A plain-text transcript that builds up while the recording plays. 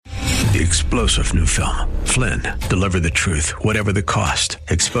the explosive new film, Flynn, Deliver the Truth, Whatever the Cost,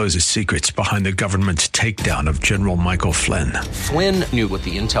 exposes secrets behind the government's takedown of General Michael Flynn. Flynn knew what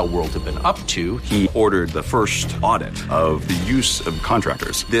the intel world had been up to. He ordered the first audit of the use of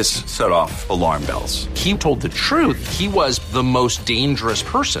contractors. This set off alarm bells. He told the truth. He was the most dangerous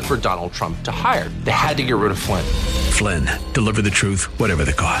person for Donald Trump to hire. They had to get rid of Flynn. Flynn, Deliver the Truth, Whatever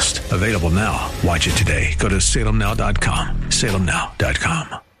the Cost. Available now. Watch it today. Go to salemnow.com.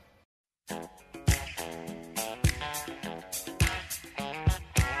 salemnow.com.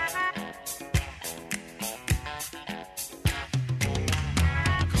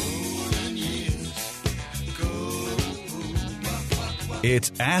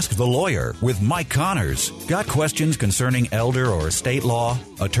 It's Ask the Lawyer with Mike Connors. Got questions concerning elder or estate law?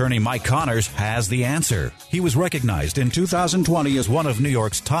 Attorney Mike Connors has the answer. He was recognized in 2020 as one of New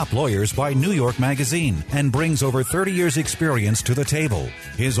York's top lawyers by New York Magazine and brings over 30 years' experience to the table.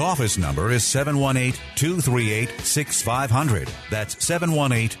 His office number is 718-238-6500. That's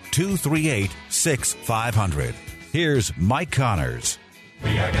 718-238-6500. Here's Mike Connors.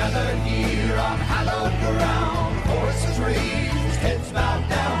 We are gathered here on hallowed ground, horses raised, heads bowed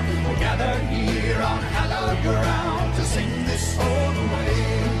down. We're gathered here on hallowed ground to sing this old way.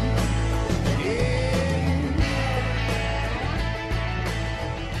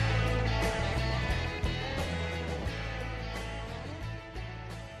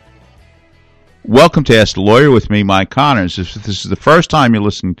 Welcome to Ask the Lawyer with me, Mike Connors. If this is the first time you're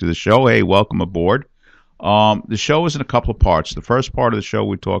listening to the show, hey, welcome aboard. The show is in a couple of parts. The first part of the show,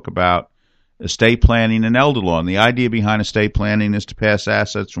 we talk about estate planning and elder law. And the idea behind estate planning is to pass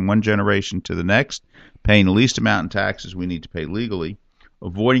assets from one generation to the next, paying the least amount in taxes we need to pay legally,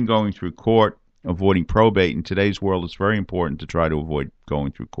 avoiding going through court, avoiding probate. In today's world, it's very important to try to avoid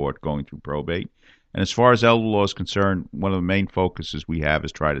going through court, going through probate. And as far as elder law is concerned, one of the main focuses we have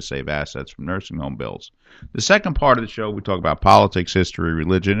is try to save assets from nursing home bills. The second part of the show, we talk about politics, history,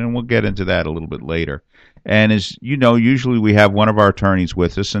 religion, and we'll get into that a little bit later. And as you know, usually we have one of our attorneys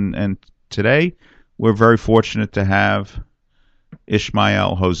with us, and today we're very fortunate to have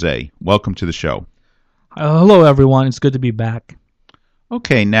Ishmael Jose. Welcome to the show. Hello, everyone. It's good to be back.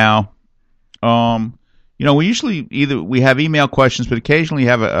 Okay, now, we usually we have email questions, but occasionally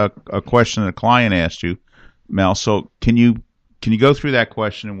have a question that a client asked you, Mel. So can you go through that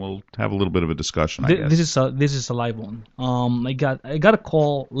question and we'll have a little bit of a discussion? I guess This is a live one. I got a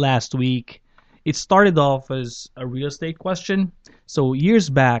call last week. It started off as a real estate question. So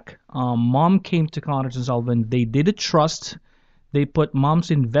years back, Mom came to Connors and Sullivan. They did a trust. They put Mom's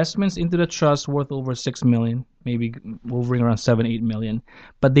investments into the trust worth over $6 million, maybe hovering around $7-8 million.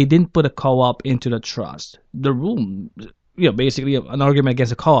 But they didn't put a co-op into the trust. The rule, basically an argument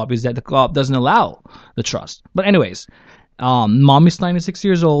against a co-op is that the co-op doesn't allow the trust. But anyways, Mom is 96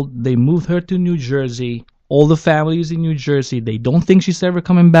 years old. They moved her to New Jersey. All the family is in New Jersey. They don't think she's ever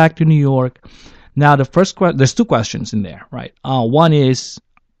coming back to New York. Now, the first there's two questions in there, right? One is,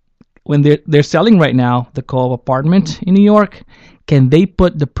 when they're selling right now the co-op apartment in New York, can they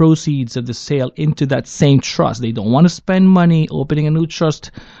put the proceeds of the sale into that same trust? They don't want to spend money opening a new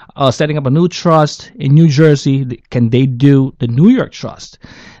trust, setting up a new trust in New Jersey. Can they do the New York trust?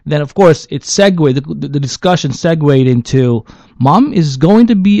 Then, of course, the discussion segued into Mom is going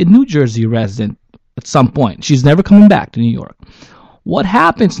to be a New Jersey resident at some point. She's never coming back to New York. What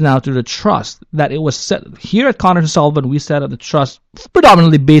happens now to the trust that it was set here at Connors & Sullivan? We set up the trust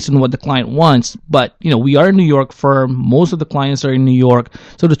predominantly based on what the client wants, but we are a New York firm. Most of the clients are in New York,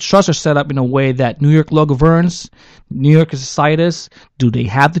 so the trusts are set up in a way that New York law governs. New York is a situs. Do they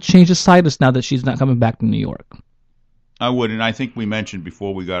have to change the situs now that she's not coming back to New York? I would, and I think we mentioned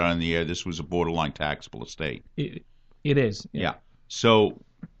before we got on the air, this was a borderline taxable estate. It is. Yeah. So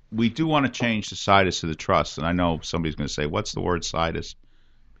we do want to change the situs of the trust, and I know somebody's going to say, what's the word situs?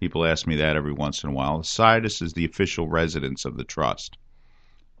 People ask me that every once in a while. The situs is the official residence of the trust.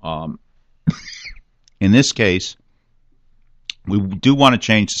 In this case, we do want to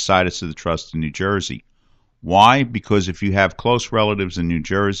change the situs of the trust to New Jersey. Why? Because if you have close relatives in New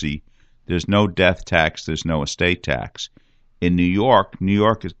Jersey, there's no death tax, there's no estate tax. In New York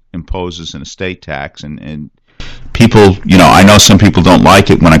imposes an estate tax, and people, I know some people don't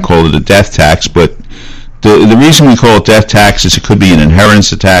like it when I call it a death tax, but the reason we call it death tax is it could be an inheritance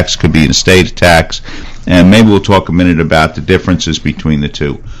tax, could be an estate tax, and maybe we'll talk a minute about the differences between the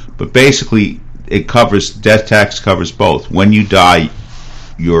two. But basically, death tax covers both. When you die,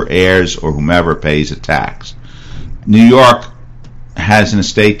 your heirs or whomever pays a tax. New York has an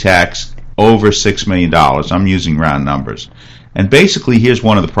estate tax over $6 million. I'm using round numbers. And basically, here's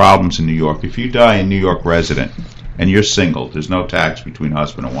one of the problems in New York. If you die a New York resident and you're single, there's no tax between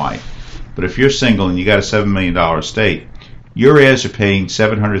husband and wife. But if you're single and you got a $7 million estate, your heirs are paying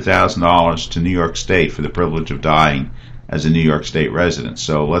 $700,000 to New York State for the privilege of dying as a New York State resident.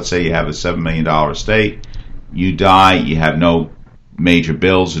 So let's say you have a $7 million estate, you die, you have no major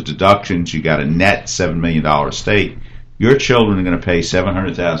bills or deductions, you got a net $7 million estate, your children are going to pay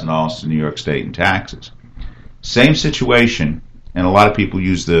 $700,000 to New York State in taxes. Same situation, and a lot of people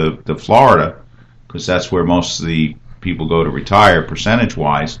use the Florida, because that's where most of the people go to retire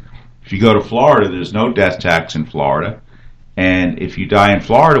percentage-wise. If you go to Florida, there's no death tax in Florida, and if you die in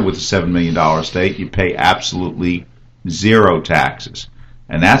Florida with a $7 million estate, you pay absolutely zero taxes.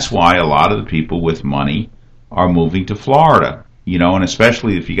 And that's why a lot of the people with money are moving to Florida. You know, and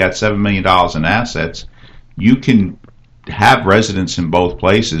especially if you got $7 million in assets, you can have residence in both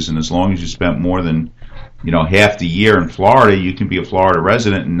places, and as long as you spent more than, half the year in Florida, you can be a Florida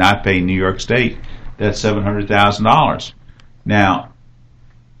resident and not pay New York State that $700,000. Now,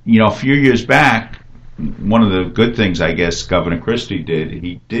 a few years back, one of the good things, I guess, Governor Christie did,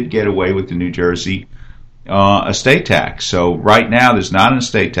 he did get away with the New Jersey estate tax. So right now, there's not an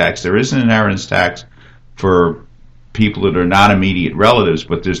estate tax. There is an inheritance tax for people that are not immediate relatives,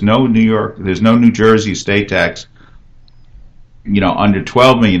 but there's no New Jersey estate tax, under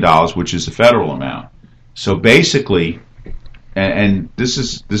 $12 million, which is the federal amount. So basically, and this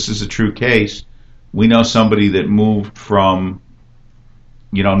is a true case, we know somebody that moved from,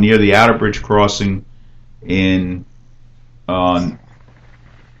 near the Outer Bridge crossing on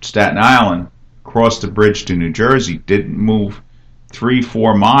Staten Island, crossed the bridge to New Jersey, didn't move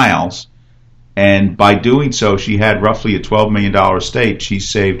 3-4 miles, and by doing so, she had roughly a $12 million estate. She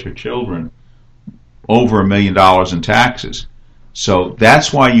saved her children over $1 million in taxes. So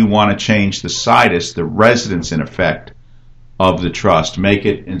that's why you want to change the situs, the residence in effect, of the trust. Make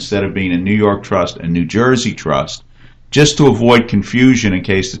it, instead of being a New York trust, a New Jersey trust, just to avoid confusion in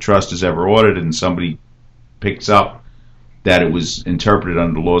case the trust is ever audited and somebody picks up that it was interpreted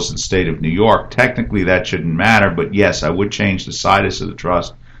under the laws of the state of New York. Technically, that shouldn't matter, but yes, I would change the situs of the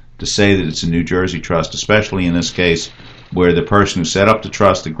trust to say that it's a New Jersey trust, especially in this case where the person who set up the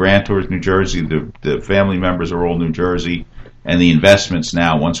trust, the grantor is New Jersey, the family members are all New Jersey, and the investments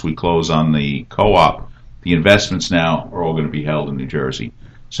now, once we close on the co-op, the investments now are all going to be held in New Jersey.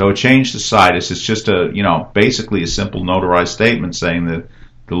 So it changed the situs. It's just basically a simple notarized statement saying that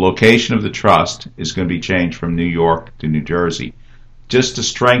the location of the trust is going to be changed from New York to New Jersey, just to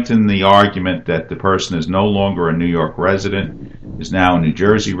strengthen the argument that the person is no longer a New York resident, is now a New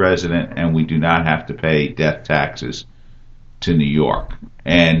Jersey resident, and we do not have to pay death taxes to New York.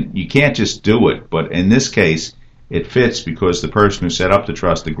 And you can't just do it, but in this case, it fits because the person who set up the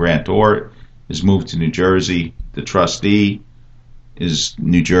trust, the grantor, is moved to New Jersey, the trustee is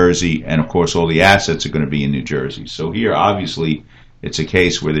New Jersey, and of course all the assets are going to be in New Jersey. So here, obviously, it's a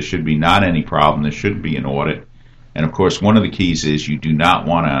case where there should be not any problem, there shouldn't be an audit. And of course, one of the keys is you do not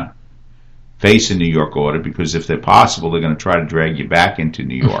want to face a New York audit, because if they're possible, they're going to try to drag you back into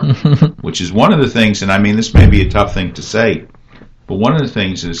New York, which is one of the things, and I mean, this may be a tough thing to say, but one of the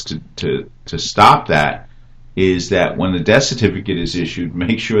things is to stop that is that when the death certificate is issued,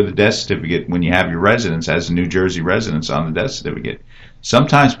 make sure the death certificate, when you have your residence, has a New Jersey residence on the death certificate.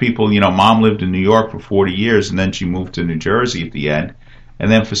 Sometimes people, mom lived in New York for 40 years and then she moved to New Jersey at the end,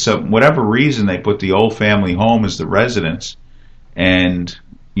 and then for whatever reason they put the old family home as the residence, and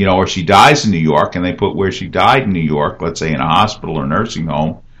or she dies in New York and they put where she died in New York, let's say in a hospital or nursing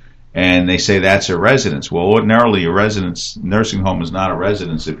home, and they say that's her residence. Well, ordinarily a nursing home is not a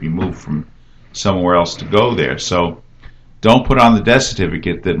residence if you move from somewhere else to go there. So don't put on the death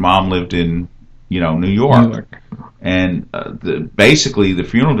certificate that mom lived in, New York. And basically the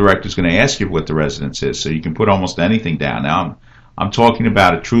funeral director is going to ask you what the residence is, so you can put almost anything down. Now I'm talking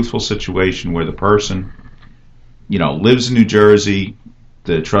about a truthful situation where the person, lives in New Jersey,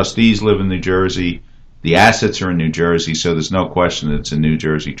 the trustees live in New Jersey, the assets are in New Jersey, so there's no question that it's a New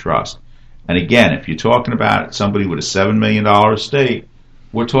Jersey trust. And again, if you're talking about somebody with a $7 million estate,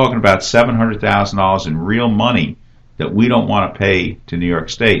 we're talking about $700,000 in real money that we don't want to pay to New York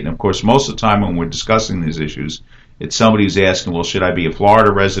State. And of course, most of the time when we're discussing these issues, it's somebody who's asking, well, should I be a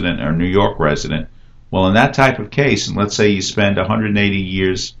Florida resident or a New York resident? Well, in that type of case, and let's say you spend 180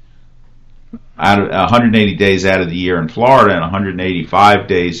 days out of the year in Florida and 185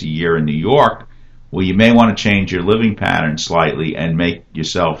 days a year in New York, well, you may want to change your living pattern slightly and make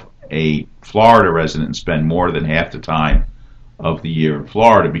yourself a Florida resident and spend more than half the time of the year in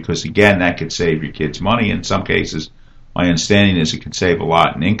Florida, because again, that could save your kids money. In some cases, my understanding is it could save a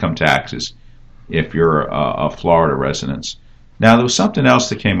lot in income taxes if you're a Florida resident. Now, there was something else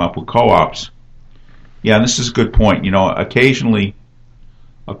that came up with co-ops. Yeah, and this is a good point. Occasionally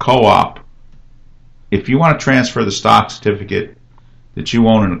a co-op, if you want to transfer the stock certificate that you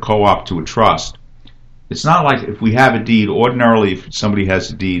own in a co-op to a trust, it's not like if we have a deed. Ordinarily, if somebody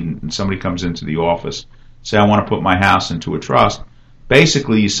has a deed and somebody comes into the office, say, I want to put my house into a trust,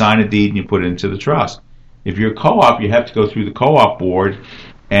 basically you sign a deed and you put it into the trust. If you're a co-op, you have to go through the co-op board,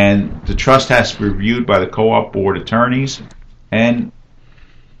 and the trust has to be reviewed by the co-op board attorneys, and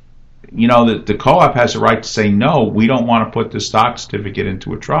the co-op has a right to say, no, we don't want to put the stock certificate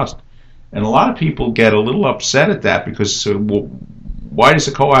into a trust. And a lot of people get a little upset at that because, why does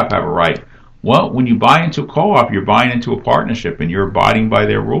the co-op have a right? Well, when you buy into a co-op, you're buying into a partnership, and you're abiding by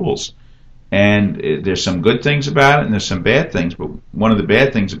their rules. And there's some good things about it, and there's some bad things. But one of the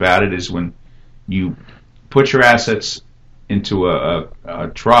bad things about it is when you put your assets into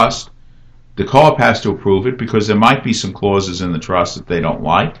a trust, the co-op has to approve it because there might be some clauses in the trust that they don't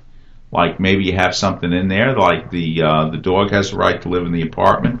like. Like maybe you have something in there, like the dog has the right to live in the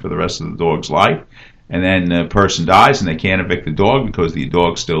apartment for the rest of the dog's life. And then the person dies and they can't evict the dog because the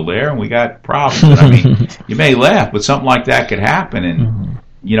dog's still there, and we got problems. And I mean, you may laugh, but something like that could happen, and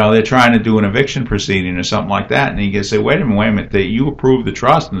they're trying to do an eviction proceeding or something like that, and you can say, wait a minute, you approve the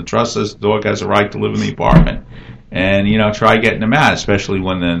trust, and the trust says the dog has a right to live in the apartment, and try getting them out, especially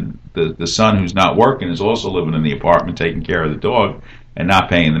when the son who's not working is also living in the apartment taking care of the dog and not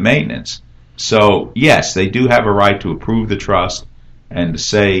paying the maintenance. So yes, they do have a right to approve the trust and to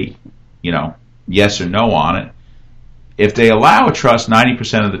say, yes or no on it. If they allow a trust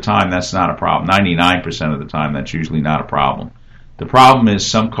 90% of the time, that's not a problem. 99% of the time, that's usually not a problem. The problem is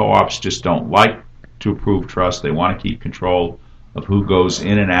some co-ops just don't like to approve trust. They want to keep control of who goes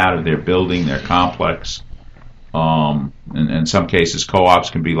in and out of their building, their complex. And in some cases, co-ops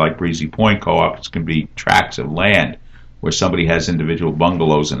can be like Breezy Point co-ops, can be tracts of land where somebody has individual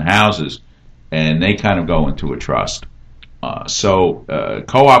bungalows and houses, and they kind of go into a trust. So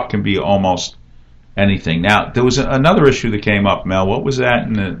co-op can be almost anything. Now, there was another issue that came up, Mel. What was that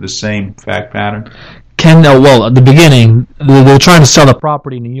in the same fact pattern? At the beginning, they were trying to sell a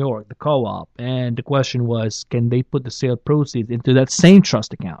property in New York, the co-op, and the question was, can they put the sale proceeds into that same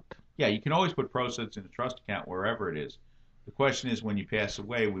trust account? Yeah, you can always put proceeds in the trust account wherever it is. The question is, when you pass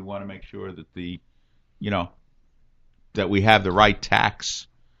away, we want to make sure that that we have the right tax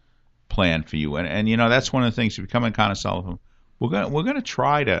plan for you. And that's one of the things, if you come in Connor Sullivan, we're going to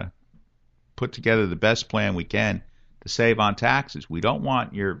try to put together the best plan we can to save on taxes. We don't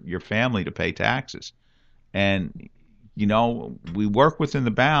want your family to pay taxes. And, we work within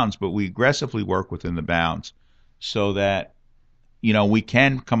the bounds, but we aggressively work within the bounds so that, we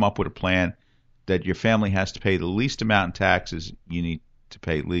can come up with a plan that your family has to pay the least amount in taxes you need to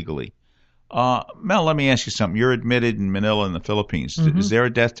pay legally. Mel, let me ask you something. You're admitted in Manila in the Philippines. Mm-hmm. Is there a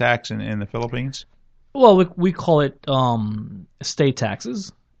death tax in the Philippines? Well, we call it estate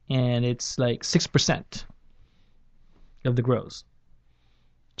taxes, and it's like 6% of the gross.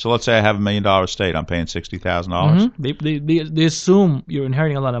 So let's say I have $1 million estate. I'm paying $60,000. Mm-hmm. They assume you're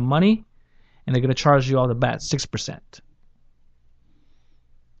inheriting a lot of money, and they're going to charge you off the bat 6%.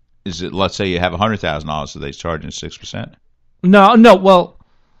 Is it? Let's say you have $100,000, so they charge you 6%. No. Well,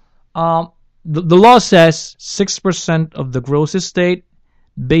 the law says 6% of the gross estate,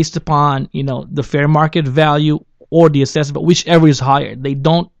 based upon the fair market value or the assessment, whichever is higher. They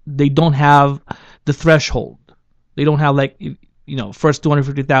don't have the threshold. They don't have first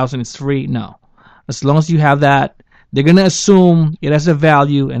 $250,000 is free. No, as long as you have that, they're gonna assume it has a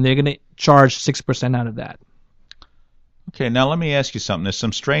value, and they're gonna charge 6% out of that. Okay, now let me ask you something. There's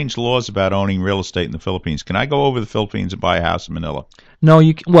some strange laws about owning real estate in the Philippines. Can I go over to the Philippines and buy a house in Manila? No,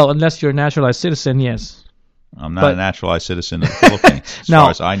 unless you're a naturalized citizen, yes. I'm not a naturalized citizen of the Philippines, as far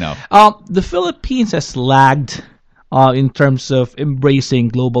as I know. The Philippines has lagged in terms of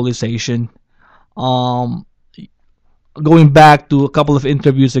embracing globalization. Going back to a couple of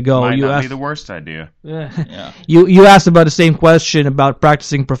interviews ago, might not be the worst idea. Yeah. You asked about the same question about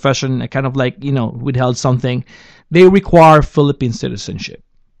practicing profession, kind of withheld something. They require Philippine citizenship.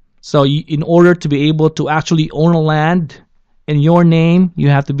 So in order to be able to actually own a land in your name, you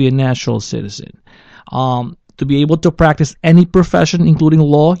have to be a natural citizen. To be able to practice any profession, including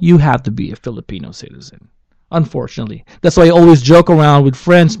law, you have to be a Filipino citizen. Unfortunately. That's why I always joke around with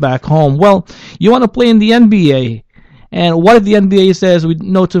friends back home. Well, you want to play in the NBA, and what if the NBA says we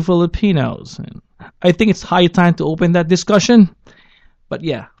no to Filipinos? And I think it's high time to open that discussion. But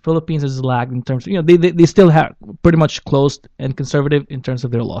yeah, Philippines has lagged in terms of, they still have pretty much closed and conservative in terms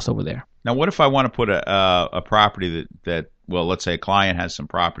of their laws over there. Now, what if I want to put a property that let's say a client has some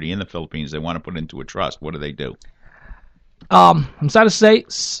property in the Philippines, they want to put into a trust. What do they do? I'm sad to say,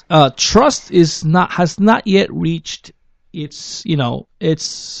 trust has not yet reached its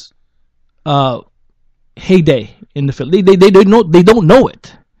heyday in the field. They don't know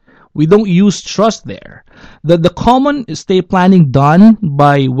it. We don't use trust there. The common estate planning done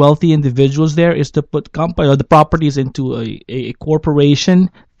by wealthy individuals there is to put the properties into a corporation,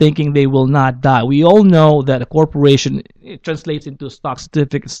 thinking they will not die. We all know that a corporation, it translates into stock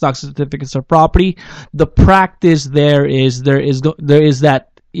certificates of property. The practice there is that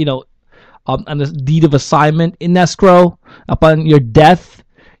a deed of assignment in escrow. Upon your death,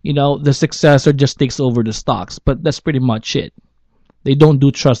 the successor just takes over the stocks. But that's pretty much it. They don't do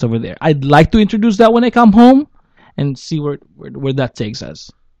trust over there. I'd like to introduce that when I come home and see where that takes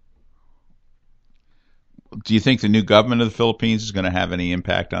us. Do you think the new government of the Philippines is going to have any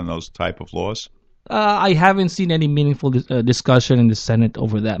impact on those type of laws? I haven't seen any meaningful discussion in the Senate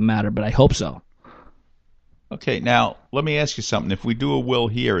over that matter, but I hope so. Okay, now let me ask you something. If we do a will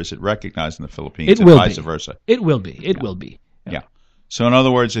here, is it recognized in the Philippines? It will vice be. versa? It will be. It will be. Yeah. So in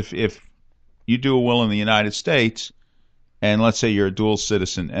other words, if you do a will in the United States, and let's say you're a dual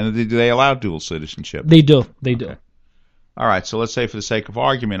citizen, and do they allow dual citizenship? They do. They do. All right, so let's say for the sake of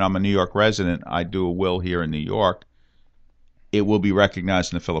argument, I'm a New York resident, I do a will here in New York, it will be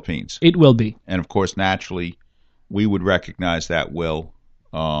recognized in the Philippines. It will be. And, of course, naturally, we would recognize that will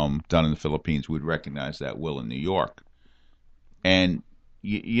done in the Philippines. We'd recognize that will in New York. And,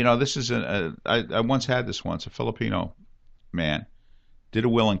 this is I once had this once. A Filipino man did a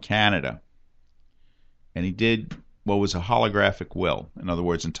will in Canada, and he did what was a holographic will. In other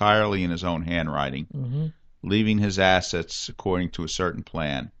words, entirely in his own handwriting, leaving his assets according to a certain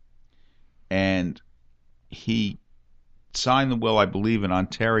plan. And he signed the will, I believe, in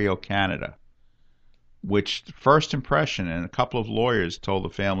Ontario, Canada, which the first impression, and a couple of lawyers told the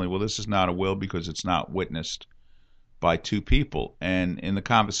family, well, this is not a will because it's not witnessed by two people. And in the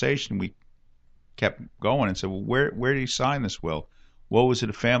conversation, we kept going and said, well, where did he sign this will? What was it,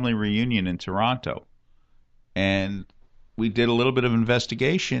 a family reunion in Toronto? And we did a little bit of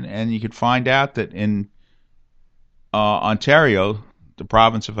investigation, and you could find out that in Ontario, the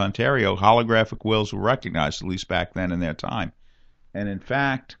province of Ontario, holographic wills were recognized, at least back then in their time. And in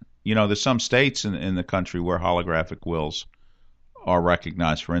fact, there's some states in the country where holographic wills are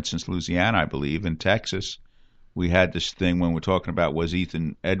recognized. For instance, Louisiana, I believe, and Texas. We had this thing when we're talking about was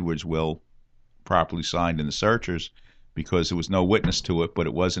Ethan Edwards' will properly signed in the searchers, because there was no witness to it, but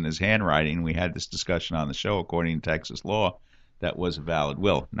it was in his handwriting. We had this discussion on the show. According to Texas law, that was a valid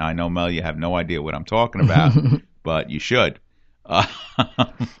will. Now, I know, Mel, you have no idea what I'm talking about, but you should.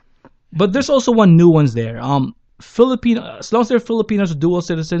 But there's also one nuance there. As long as they're Filipinos, dual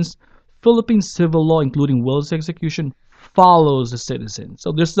citizens, Philippine civil law, including wills execution, follows the citizen.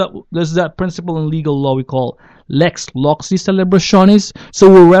 So there's that principle in legal law we call lex loci celebrationis. So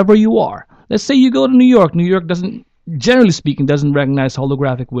wherever you are, let's say you go to New York. New York doesn't, generally speaking, doesn't recognize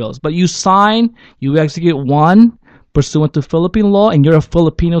holographic wills, but you execute one pursuant to Philippine law, and you're a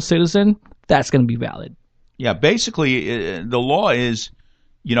Filipino citizen, that's going to be valid. Yeah, basically, the law is,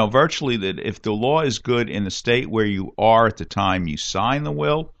 virtually that if the law is good in the state where you are at the time you sign the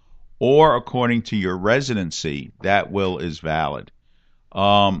will, or according to your residency, that will is valid.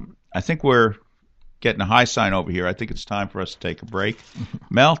 I think we're getting a high sign over here. I think it's time for us to take a break.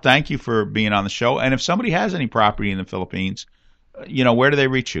 Mel, thank you for being on the show. And if somebody has any property in the Philippines, where do they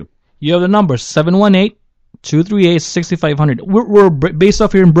reach you? You have the number, 718-238-6500. We're based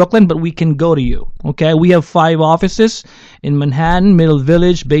off here in Brooklyn, but we can go to you. Okay, we have 5 offices in Manhattan, Middle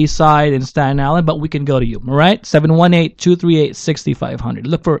Village, Bayside, and Staten Island, but we can go to you. All right, 718-238-6500.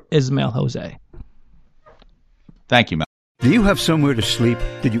 Look for Ismael Jose. Thank you, Mel. Do you have somewhere to sleep?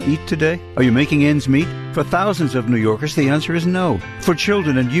 Did you eat today? Are you making ends meet? For thousands of New Yorkers, the answer is no. For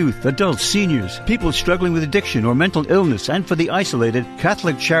children and youth, adults, seniors, people struggling with addiction or mental illness, and for the isolated,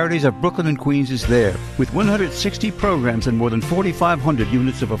 Catholic Charities of Brooklyn and Queens is there. With 160 programs and more than 4,500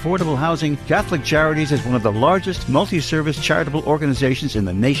 units of affordable housing, Catholic Charities is one of the largest multi-service charitable organizations in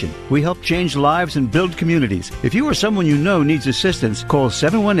the nation. We help change lives and build communities. If you or someone you know needs assistance, call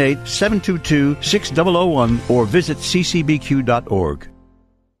 718-722-6001 or visit ccbq.org.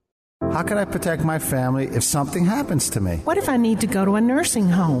 How can I protect my family if something happens to me? What if I need to go to a nursing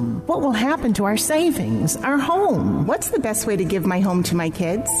home? What will happen to our savings, our home? What's the best way to give my home to my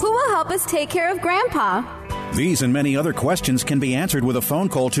kids? Who will help us take care of Grandpa? These and many other questions can be answered with a phone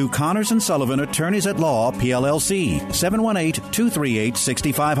call to Connors & Sullivan, Attorneys at Law, PLLC,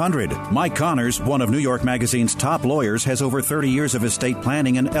 718-238-6500. Mike Connors, one of New York Magazine's top lawyers, has over 30 years of estate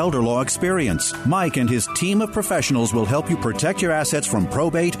planning and elder law experience. Mike and his team of professionals will help you protect your assets from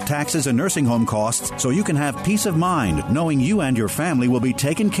probate, taxes, and nursing home costs so you can have peace of mind knowing you and your family will be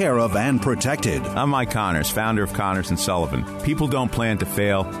taken care of and protected. I'm Mike Connors, founder of Connors & Sullivan. People don't plan to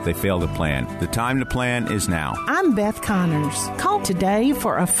fail, they fail to plan. The time to plan is now. I'm Beth Connors. Call today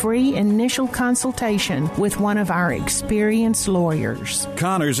for a free initial consultation with one of our experienced lawyers.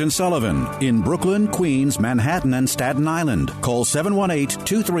 Connors & Sullivan in Brooklyn, Queens, Manhattan, and Staten Island. Call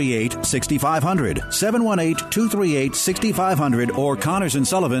 718-238-6500, 718-238-6500, or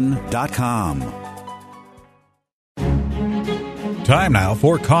ConnorsandSullivan.com. Time now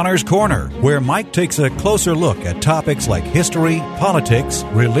for Connor's Corner, where Mike takes a closer look at topics like history, politics,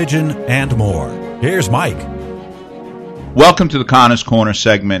 religion, and more. Here's Mike. Welcome to the Connor's Corner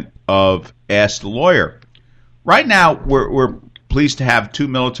segment of Ask the Lawyer. Right now, we're pleased to have two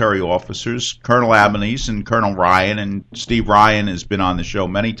military officers, Colonel Albanese and Colonel Ryan, and Steve Ryan has been on the show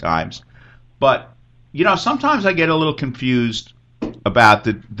many times. But, you know, sometimes I get a little confused about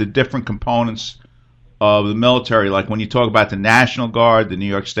the different components of the military, like when you talk about the National Guard, the New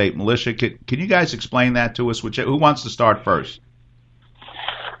York State Militia. Can you guys explain that to us? Who wants to start first?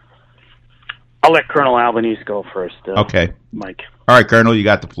 I'll let Colonel Albanese go first. Okay. Mike. All right, Colonel, you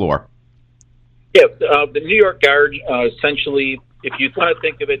got the floor. Yeah, the New York Guard, essentially, if you want to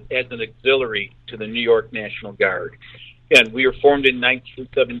think of it as an auxiliary to the New York National Guard. And we were formed in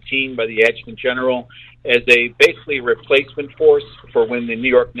 1917 by the Adjutant General as basically a replacement force for when the New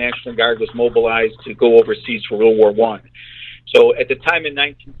York National Guard was mobilized to go overseas for World War I. So at the time in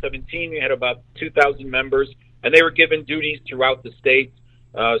 1917, we had about 2,000 members, and they were given duties throughout the state.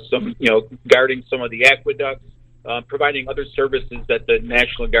 Guarding some of the aqueducts, providing other services that the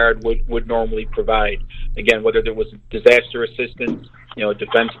National Guard would normally provide. Again, whether there was disaster assistance,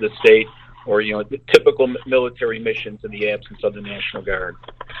 defense of the state, or the typical military missions in the absence of the National Guard.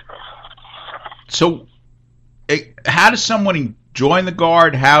 So, how does someone join the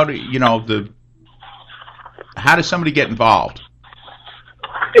Guard? How does somebody get involved?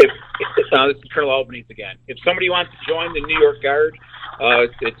 This is Colonel Albanese again. If somebody wants to join the New York Guard,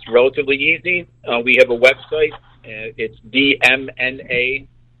 it's relatively easy. We have a website. It's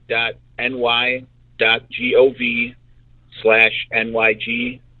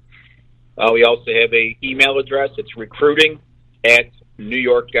dmna.ny.gov/NYG. We also have an email address. It's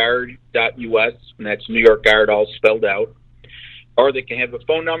recruiting@newyorkguard.us, and that's New York Guard all spelled out. Or they can have a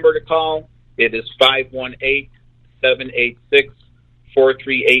phone number to call. It is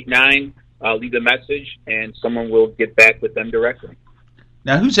 518-786-4389. Leave a message, and someone will get back with them directly.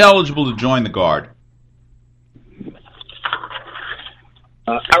 Now, who's eligible to join the Guard?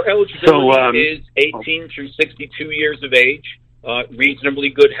 Our eligibility is 18 through 62 years of age, reasonably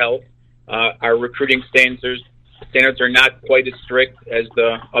good health. Our recruiting standards are not quite as strict as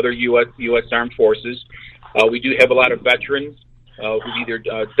the other U.S. Armed Forces. We do have a lot of veterans who've either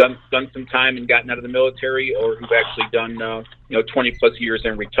done some time and gotten out of the military, or who've actually done 20 plus years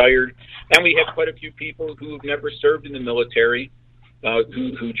and retired. And we have quite a few people who've never served in the military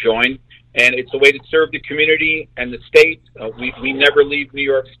who join. And it's a way to serve the community and the state. We never leave New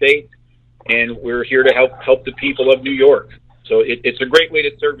York State, and we're here to help the people of New York. So it's a great way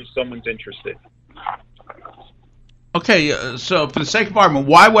to serve if someone's interested. Okay, so for the sake of argument,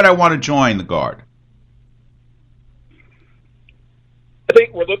 why would I want to join the Guard? I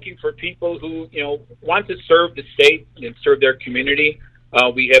think we're looking for people who, want to serve the state and serve their community.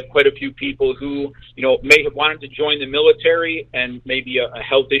 We have quite a few people who, may have wanted to join the military, and maybe a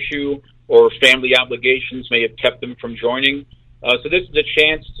health issue or family obligations may have kept them from joining. So this is a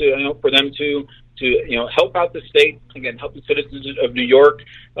chance to, for them to help out the state, again, help the citizens of New York,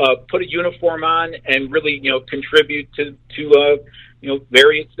 put a uniform on, and really, contribute to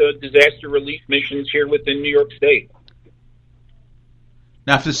various disaster relief missions here within New York State.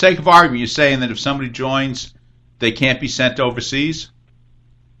 Now, for the sake of argument, you're saying that if somebody joins, they can't be sent overseas?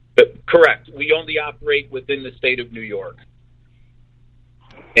 Correct. We only operate within the state of New York.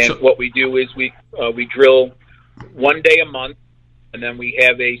 And what we do is we drill 1 day a month, and then we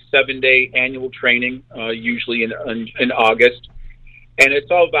have a 7-day annual training, usually in August. And it's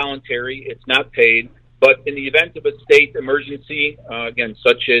all voluntary. It's not paid. But in the event of a state emergency, again,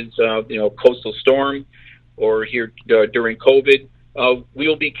 such as coastal storm or here during COVID, we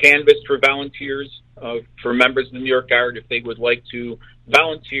will be canvassed for volunteers, for members of the New York Guard if they would like to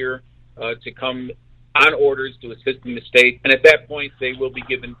volunteer to come on orders to assist in the state, and at that point, they will be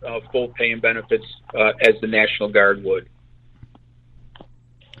given full pay and benefits as the National Guard would.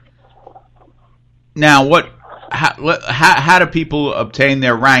 Now, how do people obtain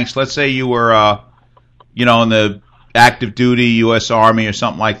their ranks? Let's say you were, in the active duty U.S. Army or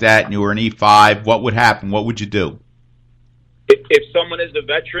something like that, and you were an E5. What would happen? What would you do? If someone is a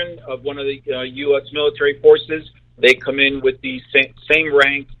veteran of one of the U.S. military forces, they come in with the same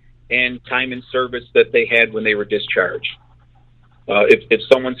rank and time in service that they had when they were discharged. If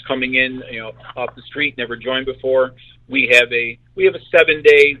someone's coming in, off the street, never joined before, we have a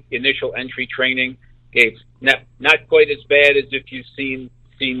 7-day initial entry training. It's not quite as bad as if you've seen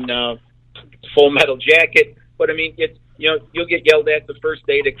Full Metal Jacket, but I mean, you'll get yelled at the first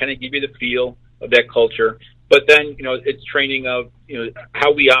day to kind of give you the feel of that culture. But then, it's training of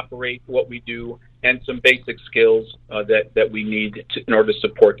how we operate, what we do, and some basic skills that we need in order to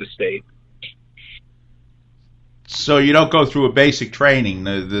support the state. So you don't go through a basic training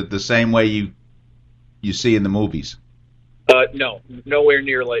the same way you see in the movies? No, nowhere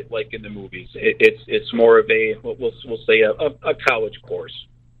near like in the movies. It's more of we'll say a college course.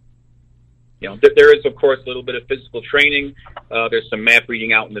 There is of course a little bit of physical training. There's some map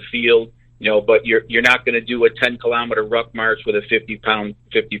reading out in the field. But you're not going to do a 10-kilometer ruck march with a 50-pound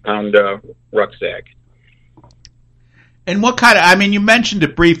rucksack. And what kind of, you mentioned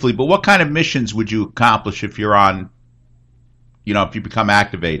it briefly, but what kind of missions would you accomplish if you're on, if you become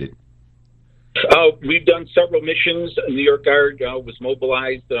activated? We've done several missions. The New York Guard was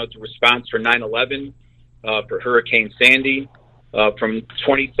mobilized to response for 9/11, for Hurricane Sandy. From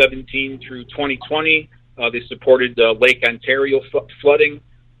 2017 through 2020, they supported Lake Ontario flooding,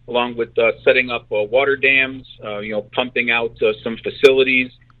 along with setting up water dams, pumping out some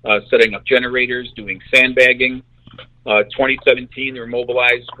facilities, setting up generators, doing sandbagging. 2017, they were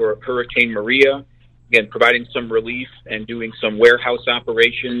mobilized for Hurricane Maria, again, providing some relief and doing some warehouse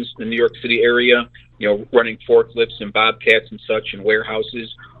operations in the New York City area, running forklifts and bobcats and such in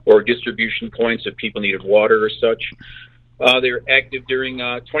warehouses or distribution points if people needed water or such. They were active during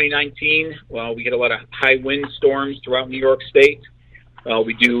 2019. We had a lot of high wind storms throughout New York State.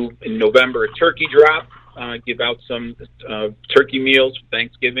 We do in November a turkey drop, give out some turkey meals for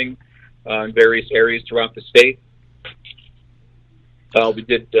Thanksgiving in various areas throughout the state. We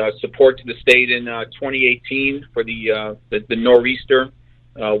did support to the state in 2018 for the nor'easter,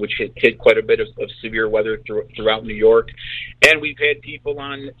 which hit quite a bit of severe weather throughout New York. And we've had people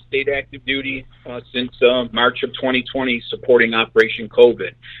on state active duty since March of 2020 supporting Operation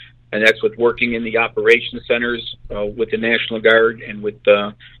COVID. And that's with working in the operations centers with the National Guard and with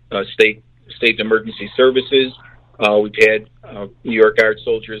state emergency services. We've had New York Guard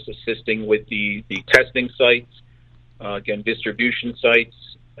soldiers assisting with the testing sites, again, distribution sites,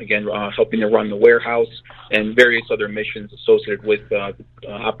 again, helping to run the warehouse, and various other missions associated with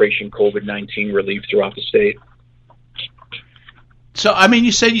Operation COVID-19 relief throughout the state. So,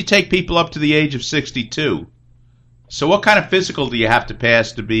 you said you take people up to the age of 62. So what kind of physical do you have to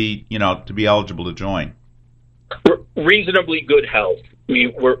pass to be eligible to join? Reasonably good health.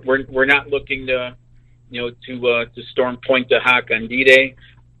 We're not looking to storm Pointe du Hoc on D-Day.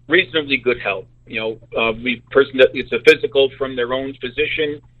 Reasonably good health. It's a physical from their own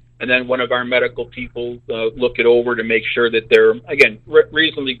physician, and then one of our medical people look it over to make sure that they're, again,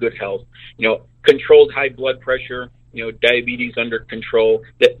 reasonably good health. Controlled high blood pressure, diabetes under control.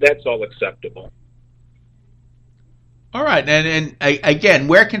 That's all acceptable. All right, and again,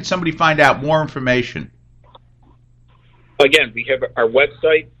 where can somebody find out more information? Again, we have our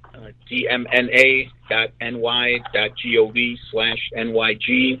website,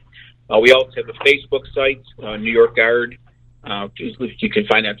 dmna.ny.gov/NYG. We also have a Facebook site, New York Guard. You can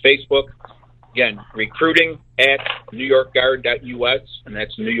find that on Facebook. Again, recruiting at newyorkguard.us, and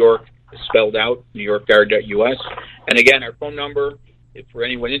that's New York spelled out, newyorkguard.us. And again, our phone number, if for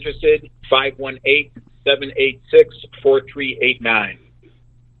anyone interested, 518-786-4389.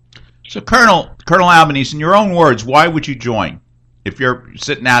 So, Colonel Albanese, in your own words, why would you join if you're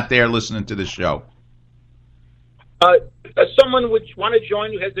sitting out there listening to this show? Someone would want to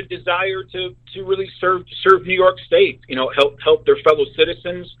join who has a desire to really serve New York State. Help their fellow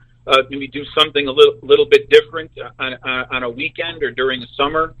citizens. Maybe do something a little bit different on a weekend or during the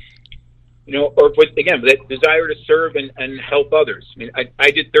summer. Or with that desire to serve and help others.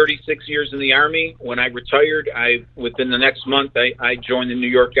 I did 36 years in the Army. When I retired, within the next month, I joined the New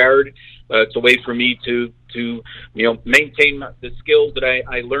York Guard. It's a way for me to maintain the skills that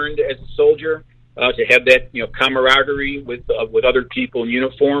I learned as a soldier, to have that camaraderie with other people in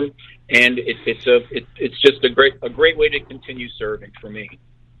uniform, and it's just a great way to continue serving for me.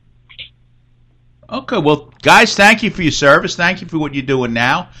 Okay, well, guys, thank you for your service. Thank you for what you're doing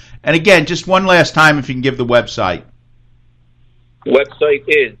now. And again, just one last time, if you can give the website. The website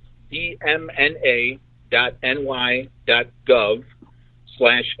is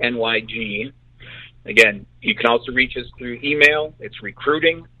dmna.ny.gov/NYG. Again, you can also reach us through email. It's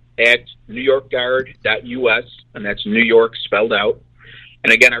recruiting@newyorkguard.us, and that's New York spelled out.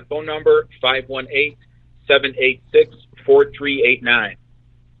 And again, our phone number, 518-786-4389.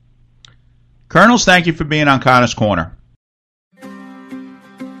 Colonels, thank you for being on Connor's Corner.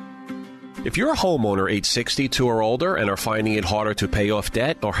 If you're a homeowner age 62 or older and are finding it harder to pay off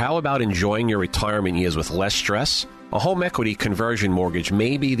debt, or how about enjoying your retirement years with less stress? A home equity conversion mortgage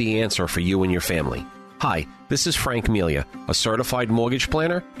may be the answer for you and your family. Hi, this is Frank Melia, a certified mortgage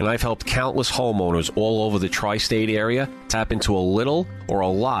planner, and I've helped countless homeowners all over the tri-state area tap into a little or a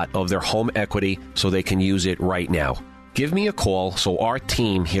lot of their home equity so they can use it right now. Give me a call so our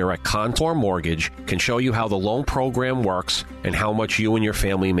team here at Contour Mortgage can show you how the loan program works and how much you and your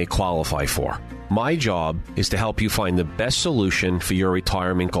family may qualify for. My job is to help you find the best solution for your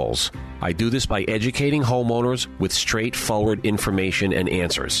retirement goals. I do this by educating homeowners with straightforward information and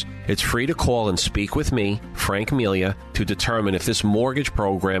answers. It's free to call and speak with me, Frank Melia, to determine if this mortgage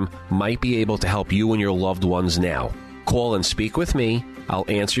program might be able to help you and your loved ones now. Call and speak with me. I'll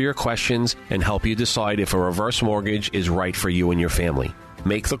answer your questions and help you decide if a reverse mortgage is right for you and your family.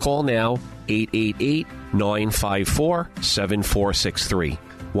 Make the call now, 888-954-7463.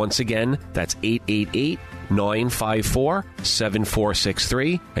 Once again, that's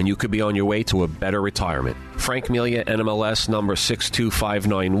 888-954-7463, and you could be on your way to a better retirement. Frank Melia, NMLS number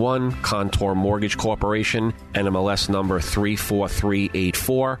 62591, Contour Mortgage Corporation, NMLS number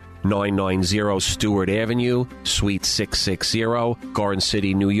 34384, 990 Stewart Avenue, Suite 660, Garden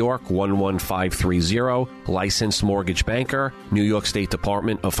City, New York, 11530, licensed mortgage banker, New York State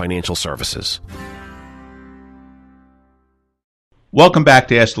Department of Financial Services. Welcome back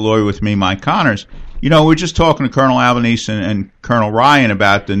to Ask the Lawyer with me, Mike Connors. You know, we're just talking to Colonel Albanese and Colonel Ryan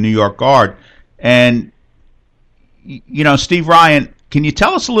about the New York Guard. And, you know, Steve Ryan, can you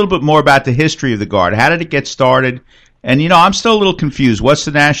tell us a little bit more about the history of the Guard? How did it get started? And, you know, I'm still a little confused. What's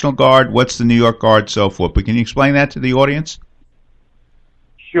the National Guard? What's the New York Guard? So forth. But can you explain that to the audience?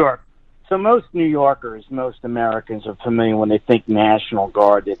 Sure. So most New Yorkers, most Americans are familiar when they think National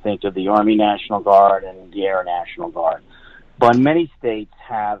Guard, they think of the Army National Guard and the Air National Guard. But many states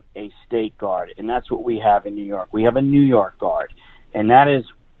have a state guard, and that's what we have in New York. We have a New York Guard, and that is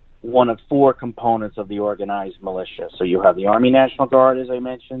one of four components of the organized militia. So you have the Army National Guard, as I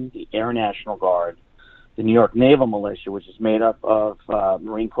mentioned, the Air National Guard, the New York Naval Militia, which is made up of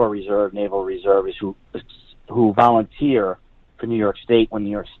Marine Corps Reserve, Naval Reservists who volunteer for New York State when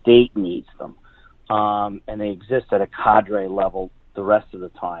New York State needs them. And they exist at a cadre level the rest of the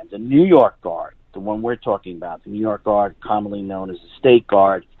time. The New York Guard, the one we're talking about, the New York Guard, commonly known as the State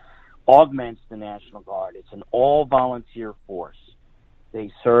Guard, augments the National Guard. It's an all-volunteer force.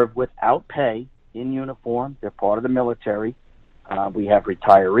 They serve without pay in uniform. They're part of the military. We have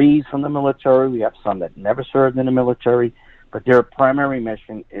retirees from the military. We have some that never served in the military, but their primary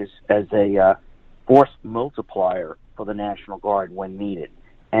mission is as a force multiplier for the National Guard when needed.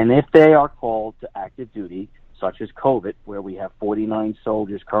 And if they are called to active duty, such as COVID, where we have 49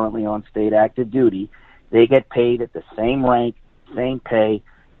 soldiers currently on state active duty, they get paid at the same rank, same pay,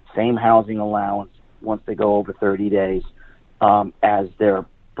 same housing allowance once they go over 30 days as their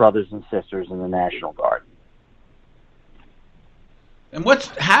brothers and sisters in the National Guard. And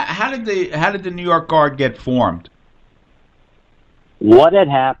how did the New York Guard get formed? What had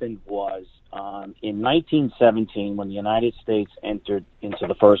happened was in 1917, when the United States entered into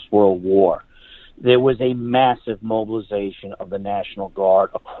the First World War, there was a massive mobilization of the National Guard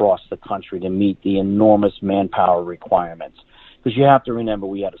across the country to meet the enormous manpower requirements. Because you have to remember,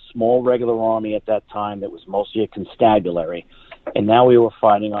 we had a small regular army at that time that was mostly a constabulary, and now we were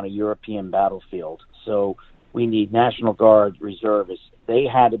fighting on a European battlefield. So we need National Guard reservists. They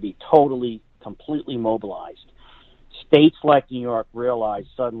had to be completely mobilized. States like New York realized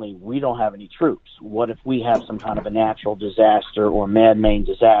suddenly we don't have any troops. What if we have some kind of a natural disaster or man-made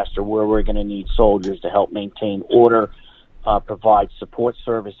disaster where we're going to need soldiers to help maintain order, provide support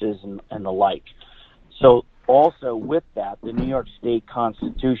services, and the like? So also with that, the New York State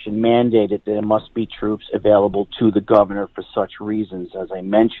Constitution mandated that there must be troops available to the governor for such reasons, as I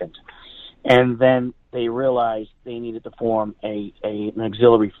mentioned. And then they realized they needed to form an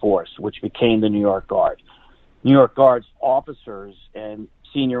auxiliary force, which became the New York Guard. New York Guard's officers and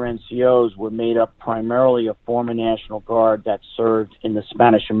senior NCOs were made up primarily of former National Guard that served in the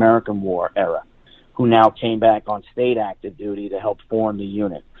Spanish-American War era, who now came back on state active duty to help form the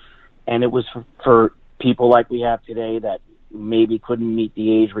unit. And it was for people like we have today that maybe couldn't meet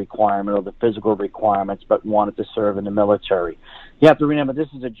the age requirement or the physical requirements but wanted to serve in the military. You have to remember, this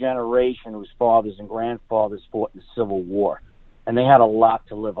is a generation whose fathers and grandfathers fought in the Civil War, and they had a lot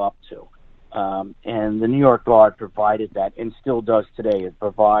to live up to. And the New York Guard provided that, and still does today. It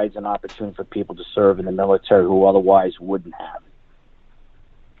provides an opportunity for people to serve in the military who otherwise wouldn't have.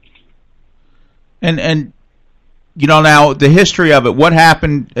 And you know, now the history of it. What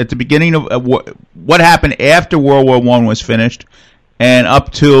happened at the beginning of what happened after World War I was finished, and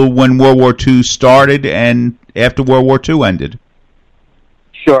up till when World War II started, and after World War II ended?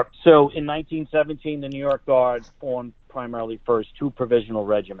 Sure. So in 1917, the New York Guard formed primarily first two provisional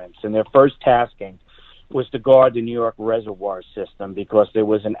regiments, and their first tasking was to guard the New York reservoir system because there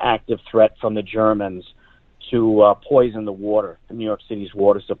was an active threat from the Germans to poison the water, the New York City's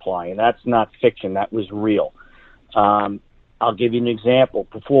water supply. And that's not fiction, that was real. I'll give you an example.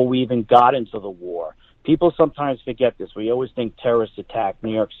 Before we even got into the war, people sometimes forget this. We always think terrorist attack,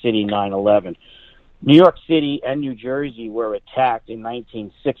 New York City, 9/11. New York City and New Jersey were attacked in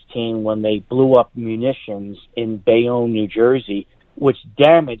 1916 when they blew up munitions in Bayonne, New Jersey, which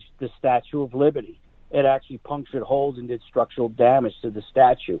damaged the Statue of Liberty. It actually punctured holes and did structural damage to the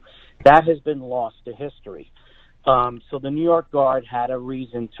statue. That has been lost to history. So the New York Guard had a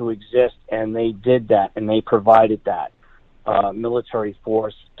reason to exist, and they did that, and they provided that military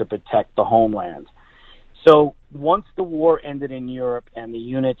force to protect the homeland. So once the war ended in Europe and the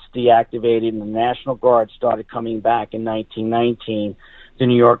units deactivated and the National Guard started coming back in 1919, the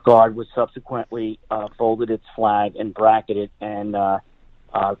New York Guard was subsequently folded its flag and bracketed and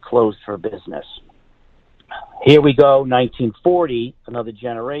closed for business. Here we go, 1940, another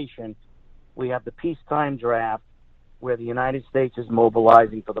generation. We have the peacetime draft where the United States is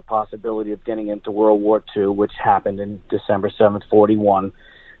mobilizing for the possibility of getting into World War II, which happened in December 7th, 41.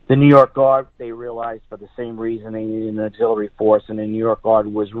 The New York Guard, they realized for the same reason they needed an auxiliary force, and the New York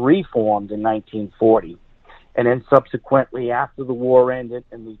Guard was reformed in 1940. And then subsequently, after the war ended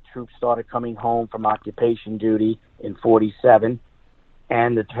and the troops started coming home from occupation duty in 47,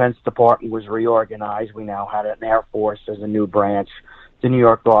 and the Defense Department was reorganized, we now had an Air Force as a new branch. The New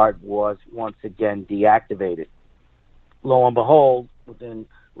York Guard was once again deactivated. Lo and behold, within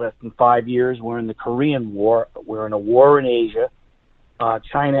less than 5 years, we're in the Korean War. We're in a war in Asia.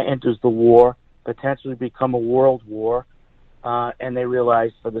 China enters the war, potentially become a world war, and they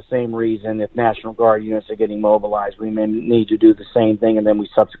realize for the same reason, if National Guard units are getting mobilized, we may need to do the same thing, and then we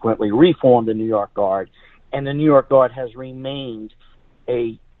subsequently reformed the New York Guard. And the New York Guard has remained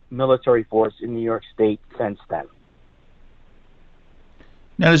a military force in New York State since then.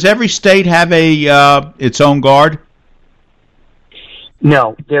 Now, does every state have its own guard?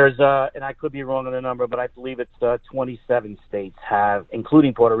 No, there's, and I could be wrong on the number, but I believe it's 27 states have,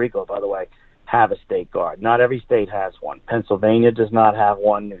 including Puerto Rico, by the way, have a state guard. Not every state has one. Pennsylvania does not have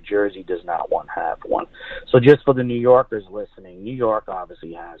one. New Jersey does not have one. So just for the New Yorkers listening, New York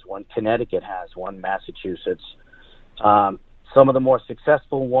obviously has one. Connecticut has one. Massachusetts. Some of the more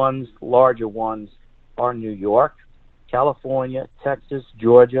successful ones, larger ones, are New York, California, Texas,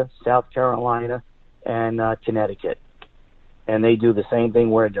 Georgia, South Carolina, and Connecticut. And they do the same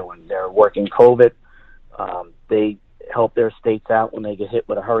thing we're doing. They're working COVID. They help their states out when they get hit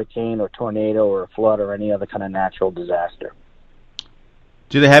with a hurricane or tornado or a flood or any other kind of natural disaster.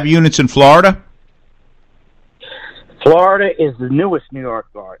 Do they have units in Florida? Florida is the newest New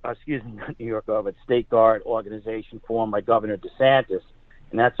York Guard, not New York Guard, but State Guard organization formed by Governor DeSantis,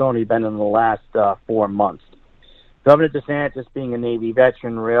 and that's only been in the last 4 months. Governor DeSantis, being a Navy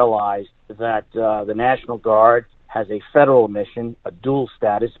veteran, realized that the National Guard has a federal mission, a dual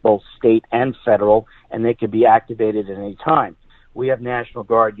status, both state and federal, and they can be activated at any time. We have National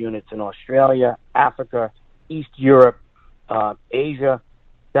Guard units in Australia, Africa, East Europe, Asia,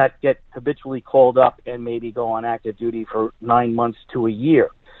 that get habitually called up and maybe go on active duty for 9 months to a year.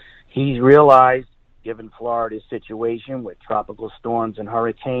 He's realized, given Florida's situation with tropical storms and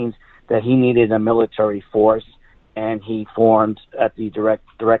hurricanes, that he needed a military force, and he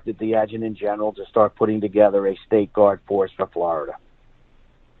directed the Adjutant General to start putting together a State Guard force for Florida.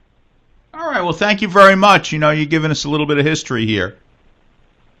 All right, well, thank you very much. You know, you're giving us a little bit of history here.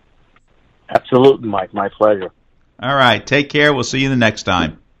 Absolutely, Mike. My pleasure. All right, take care. We'll see you the next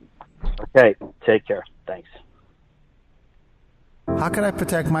time. Okay, take care. Thanks. How can I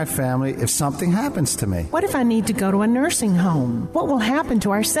protect my family if something happens to me? What if I need to go to a nursing home? What will happen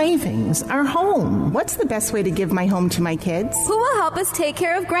to our savings, our home? What's the best way to give my home to my kids? Who will help us take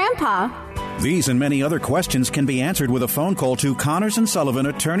care of Grandpa? These and many other questions can be answered with a phone call to Connors & Sullivan,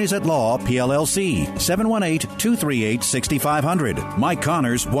 Attorneys at Law, PLLC, 718-238-6500. Mike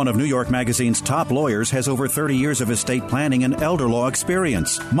Connors, one of New York Magazine's top lawyers, has over 30 years of estate planning and elder law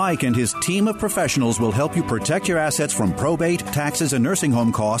experience. Mike and his team of professionals will help you protect your assets from probate, taxes, and nursing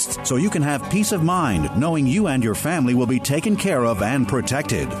home costs so you can have peace of mind knowing you and your family will be taken care of and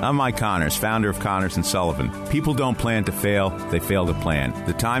protected. I'm Mike Connors, founder of Connors & Sullivan. People don't plan to fail, they fail to plan.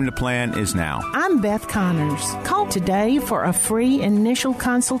 The time to plan is now. I'm Beth Connors. Call today for a free initial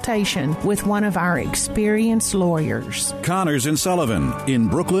consultation with one of our experienced lawyers. Connors & Sullivan in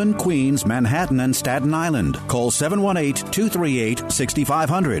Brooklyn, Queens, Manhattan, and Staten Island. Call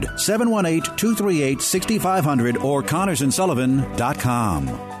 718-238-6500, 718-238-6500, or ConnorsandSullivan.com.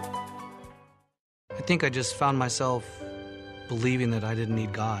 I think I just found myself believing that I didn't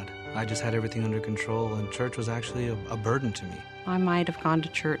need God. I just had everything under control, and church was actually a burden to me. I might have gone to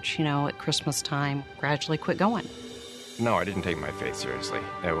church, at Christmas time, gradually quit going. No, I didn't take my faith seriously,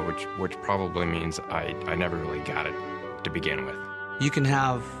 which probably means I never really got it to begin with. You can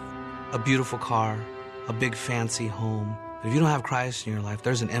have a beautiful car, a big fancy home, but if you don't have Christ in your life,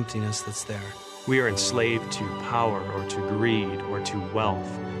 there's an emptiness that's there. We are enslaved to power or to greed or to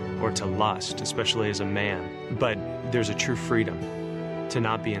wealth or to lust, especially as a man. But there's a true freedom to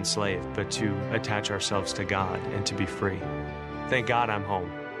not be enslaved, but to attach ourselves to God and to be free. Thank God I'm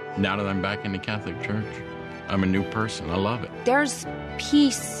home. Now that I'm back in the Catholic Church, I'm a new person. I love it. There's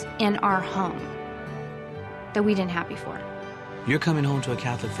peace in our home that we didn't have before. You're coming home to a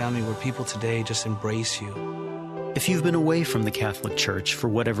Catholic family where people today just embrace you. If you've been away from the Catholic Church for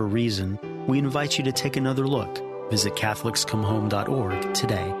whatever reason, we invite you to take another look. Visit CatholicsComeHome.org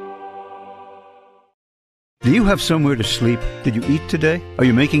today. Do you have somewhere to sleep? Did you eat today? Are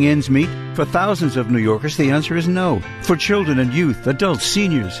you making ends meet? For thousands of New Yorkers, the answer is no. For children and youth, adults,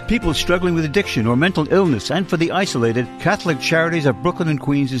 seniors, people struggling with addiction or mental illness, and for the isolated, Catholic Charities of Brooklyn and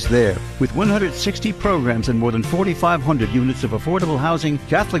Queens is there. With 160 programs and more than 4,500 units of affordable housing,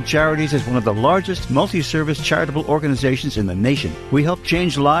 Catholic Charities is one of the largest multi-service charitable organizations in the nation. We help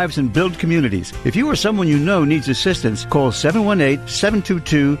change lives and build communities. If you or someone you know needs assistance, call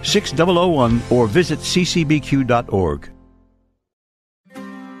 718-722-6001 or visit ccbq.org.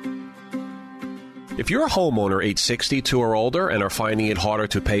 If you're a homeowner age 62 or older and are finding it harder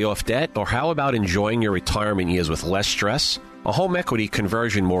to pay off debt, or how about enjoying your retirement years with less stress? A home equity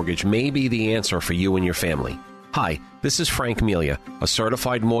conversion mortgage may be the answer for you and your family. Hi, this is Frank Melia, a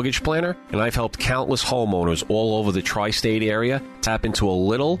certified mortgage planner, and I've helped countless homeowners all over the tri-state area tap into a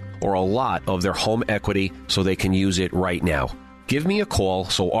little or a lot of their home equity so they can use it right now. Give me a call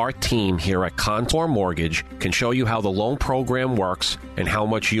so our team here at Contour Mortgage can show you how the loan program works and how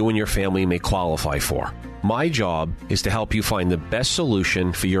much you and your family may qualify for. My job is to help you find the best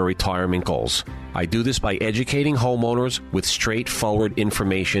solution for your retirement goals. I do this by educating homeowners with straightforward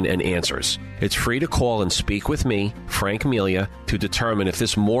information and answers. It's free to call and speak with me, Frank Melia, to determine if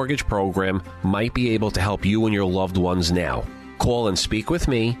this mortgage program might be able to help you and your loved ones now. Call and speak with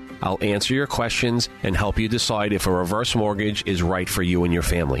me. I'll answer your questions and help you decide if a reverse mortgage is right for you and your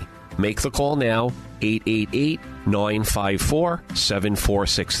family. Make the call now,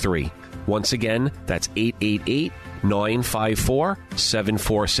 888-954-7463. Once again, that's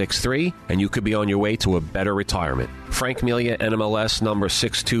 888-954-7463, and you could be on your way to a better retirement. Frank Melia, NMLS number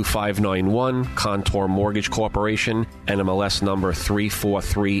 62591, Contour Mortgage Corporation, NMLS number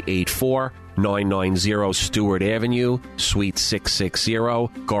 34384, 990 Stewart Avenue, Suite 660,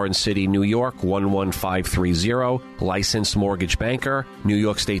 Garden City, New York, 11530, licensed mortgage banker, New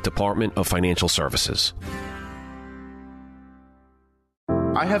York State Department of Financial Services.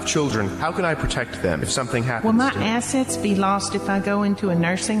 I have children. How can I protect them if something happens? Will my assets be lost if I go into a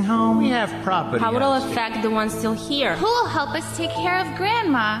nursing home? We have property. How will it affect the ones still here? Who will help us take care of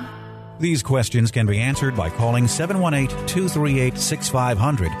Grandma? These questions can be answered by calling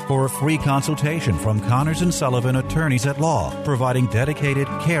 718-238-6500 for a free consultation from Connors & Sullivan, Attorneys at Law, providing dedicated,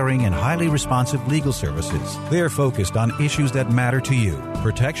 caring, and highly responsive legal services. They are focused on issues that matter to you: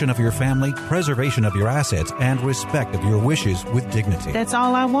 protection of your family, preservation of your assets, and respect of your wishes with dignity. That's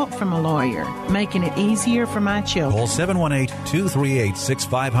all I want from a lawyer, making it easier for my children. Call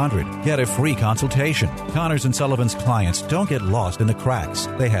 718-238-6500. Get a free consultation. Connors & Sullivan's clients don't get lost in the cracks.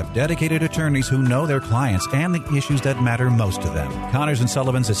 They have dedicated attorneys who know their clients and the issues that matter most to them. Connors &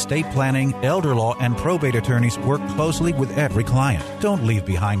 Sullivan's estate planning, elder law, and probate attorneys work closely with every client. Don't leave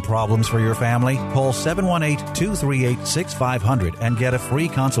behind problems for your family. Call 718-238-6500 and get a free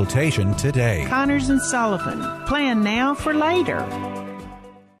consultation today. Connors & Sullivan. Plan now for later.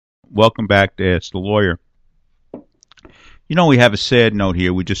 Welcome back to Ask the Lawyer. You know, we have a sad note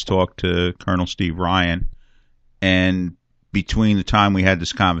here. We just talked to Colonel Steve Ryan, and between the time we had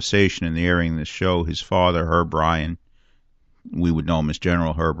this conversation and the airing of this show, his father, Herb Ryan, we would know him as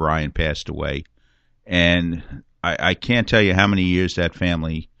General Herb Ryan, passed away. And I can't tell you how many years that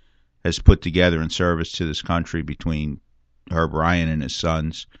family has put together in service to this country between Herb Ryan and his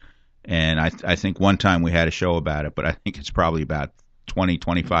sons. And I think one time we had a show about it, but I think it's probably about 20,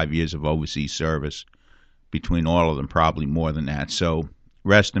 25 years of overseas service between all of them, probably more than that. So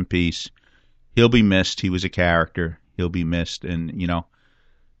rest in peace. He'll be missed. He was a character. He'll be missed. And, you know,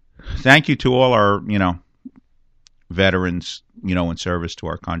 thank you to all our, you know, veterans, you know, in service to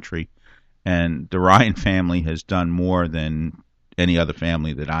our country. And the Ryan family has done more than any other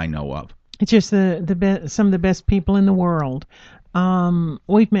family that I know of. It's just some of the best people in the world.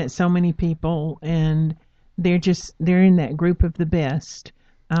 We've met so many people, and they're in that group of the best.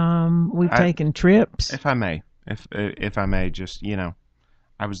 We've taken trips. If I may, just, you know,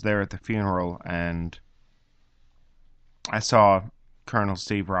 I was there at the funeral, and I saw Colonel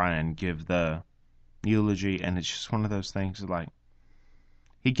Steve Ryan give the eulogy, and it's just one of those things like,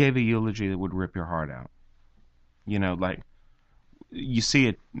 he gave a eulogy that would rip your heart out. You know, like, you see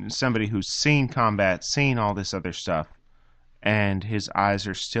it, somebody who's seen combat, seen all this other stuff, and his eyes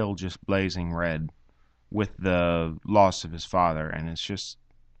are still just blazing red with the loss of his father, and it's just,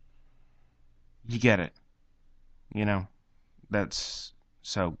 you get it. You know, that's,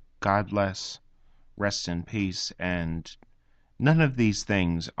 so God bless, rest in peace, and none of these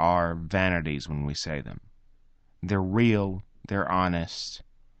things are vanities when we say them. They're real, they're honest,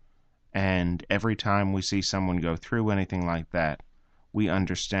 and every time we see someone go through anything like that, we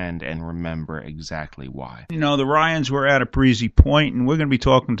understand and remember exactly why. You know, the Ryans were at a Breezy Point, and we're going to be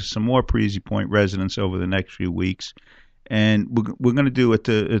talking to some more Breezy Point residents over the next few weeks. And we're going to do at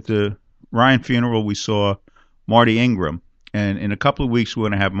the Ryan funeral, we saw Marty Ingram, and in a couple of weeks we're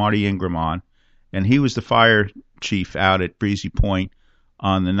going to have Marty Ingram on, and he was the fire chief out at Breezy Point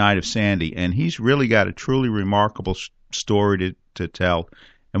on the night of Sandy, and he's really got a truly remarkable story to tell.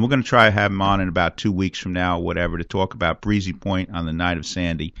 And we're going to try to have him on in about 2 weeks from now or whatever to talk about Breezy Point on the night of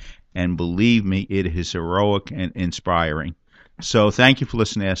Sandy. And believe me, it is heroic and inspiring. So thank you for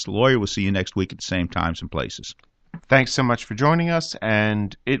listening to Ask the Lawyer. We'll see you next week at the same times and places. Thanks so much for joining us,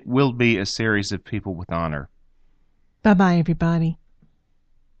 and it will be a series of people with honor. Bye-bye, everybody.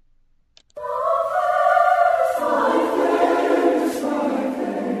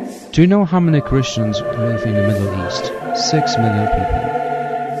 Do you know how many Christians live in the Middle East? 6 million people.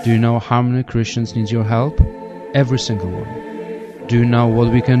 Do you know how many Christians need your help? Every single one. Do you know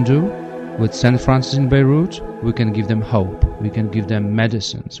what we can do? With St. Francis in Beirut, we can give them hope. We can give them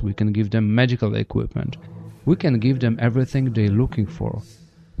medicines. We can give them medical equipment. We can give them everything they're looking for.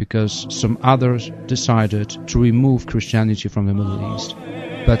 Because some others decided to remove Christianity from the Middle East.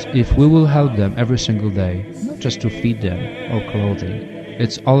 But if we will help them every single day, not just to feed them or clothing,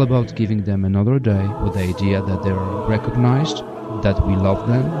 it's all about giving them another day with the idea that they are recognized, that we love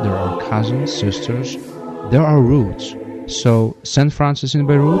them, they're our cousins, sisters, they're our roots. So St. Francis in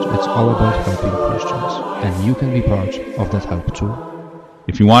Beirut, it's all about helping Christians, and you can be part of that help too.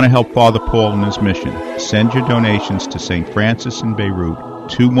 If you want to help Father Paul in his mission, send your donations to St. Francis in Beirut,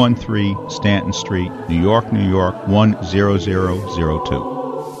 213 Stanton Street, New York, 10002.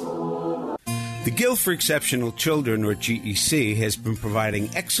 The Guild for Exceptional Children, or GEC, has been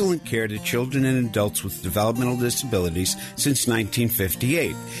providing excellent care to children and adults with developmental disabilities since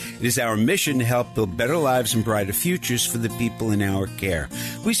 1958. It is our mission to help build better lives and brighter futures for the people in our care.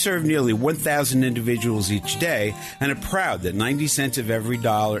 We serve nearly 1,000 individuals each day and are proud that 90 cents of every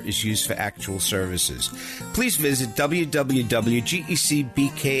dollar is used for actual services. Please visit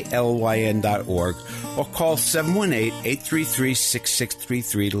www.gecbklyn.org or call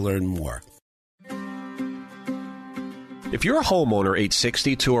 718-833-6633 to learn more. If you're a homeowner age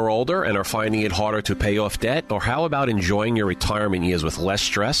 62 or older and are finding it harder to pay off debt, or how about enjoying your retirement years with less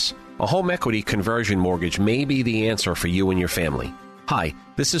stress? A home equity conversion mortgage may be the answer for you and your family. Hi,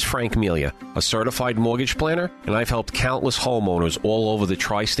 this is Frank Melia, a certified mortgage planner, and I've helped countless homeowners all over the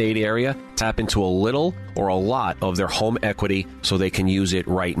tri-state area tap into a little or a lot of their home equity so they can use it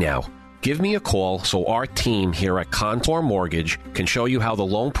right now. Give me a call so our team here at Contour Mortgage can show you how the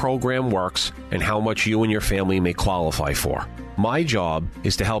loan program works and how much you and your family may qualify for. My job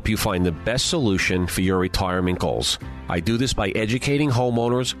is to help you find the best solution for your retirement goals. I do this by educating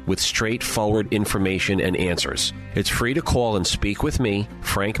homeowners with straightforward information and answers. It's free to call and speak with me,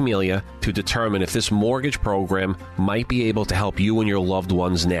 Frank Melia, to determine if this mortgage program might be able to help you and your loved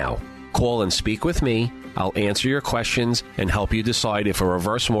ones now. Call and speak with me. I'll answer your questions and help you decide if a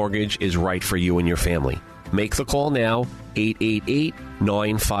reverse mortgage is right for you and your family. Make the call now,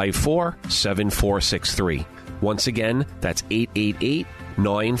 888-954-7463. Once again, that's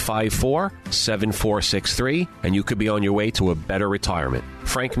 888-954-7463, and you could be on your way to a better retirement.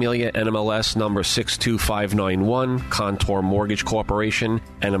 Frank Melia, NMLS number 62591, Contour Mortgage Corporation,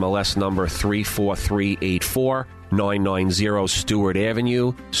 NMLS number 34384, 990 Stewart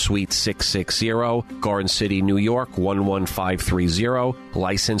Avenue, Suite 660, Garden City, New York, 11530,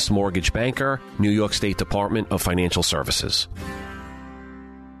 licensed mortgage banker, New York State Department of Financial Services.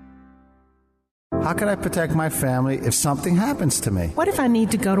 How can I protect my family if something happens to me? What if I need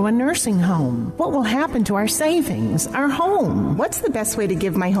to go to a nursing home? What will happen to our savings, our home? What's the best way to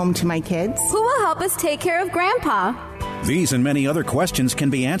give my home to my kids? Who will help us take care of Grandpa? These and many other questions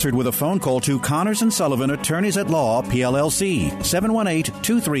can be answered with a phone call to Connors & Sullivan, Attorneys at Law, PLLC,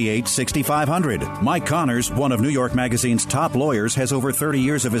 718-238-6500. Mike Connors, one of New York Magazine's top lawyers, has over 30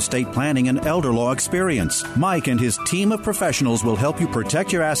 years of estate planning and elder law experience. Mike and his team of professionals will help you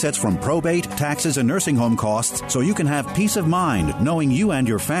protect your assets from probate, taxes, and nursing home costs so you can have peace of mind knowing you and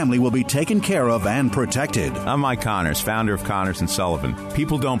your family will be taken care of and protected. I'm Mike Connors, founder of Connors & Sullivan.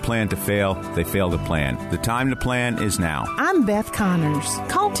 People don't plan to fail, they fail to plan. The time to plan is now. I'm Beth Connors.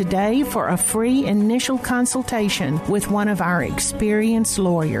 Call today for a free initial consultation with one of our experienced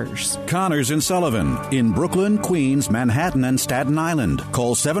lawyers. Connors & Sullivan in Brooklyn, Queens, Manhattan, and Staten Island.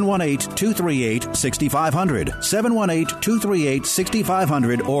 Call 718-238-6500,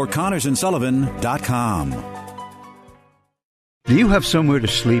 718-238-6500, or ConnorsandSullivan.com. Do you have somewhere to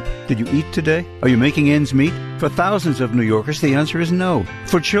sleep? Did you eat today? Are you making ends meet? For thousands of New Yorkers, the answer is no.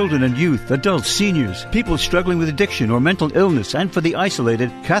 For children and youth, adults, seniors, people struggling with addiction or mental illness, and for the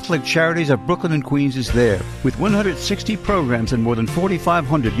isolated, Catholic Charities of Brooklyn and Queens is there. With 160 programs and more than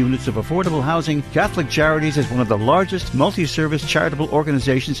 4,500 units of affordable housing, Catholic Charities is one of the largest multi-service charitable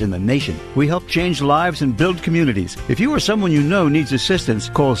organizations in the nation. We help change lives and build communities. If you or someone you know needs assistance,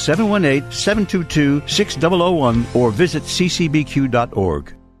 call 718-722-6001 or visit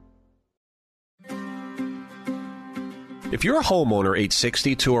ccbq.org. If you're a homeowner age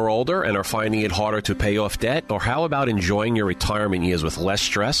 62 or older and are finding it harder to pay off debt, or how about enjoying your retirement years with less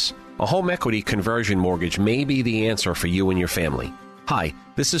stress? A home equity conversion mortgage may be the answer for you and your family. Hi,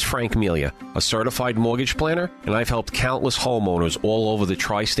 this is Frank Melia, a certified mortgage planner, and I've helped countless homeowners all over the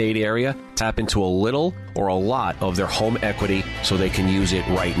tri-state area tap into a little or a lot of their home equity so they can use it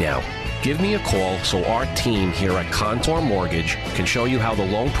right now. Give me a call so our team here at Contour Mortgage can show you how the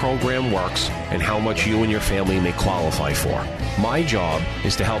loan program works and how much you and your family may qualify for. My job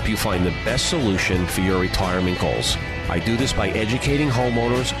is to help you find the best solution for your retirement goals. I do this by educating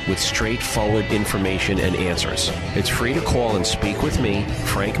homeowners with straightforward information and answers. It's free to call and speak with me,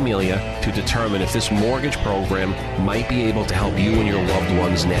 Frank Melia, to determine if this mortgage program might be able to help you and your loved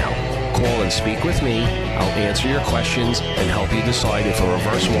ones now. Call and speak with me. I'll answer your questions and help you decide if a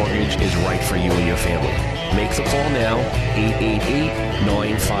reverse mortgage is right for you and your family. Make the call now,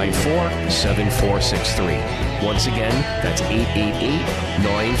 888-954-7463. Once again, that's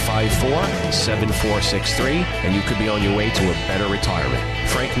 888-954-7463, and you could be on your way to a better retirement.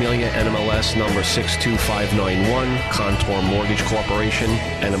 Frank Melia, NMLS number 62591, Contour Mortgage Corporation,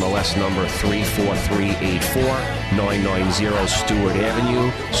 NMLS number 34384, 990 Stewart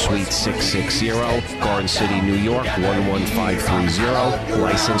Avenue, Suite 660, Garden City, New York, 11530,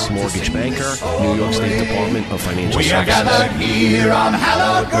 licensed mortgage banker, New York State Department of Financial Services. We are gathered here on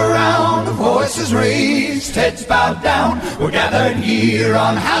hallowed ground, voices raised, heads bowed down. We're gathered here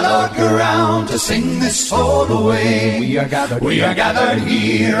on hallowed ground to sing this soul away. We are gathered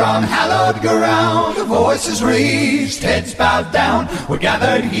here on hallowed ground, voices raised, heads bowed down. We're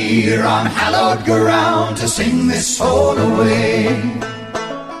gathered here on hallowed ground to sing this soul away.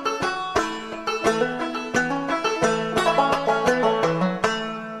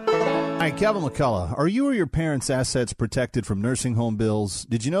 Kevin McCullough, are you or your parents' assets protected from nursing home bills?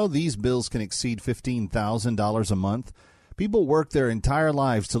 Did you know these bills can exceed $15,000 a month? People work their entire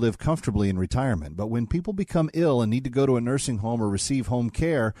lives to live comfortably in retirement, but when people become ill and need to go to a nursing home or receive home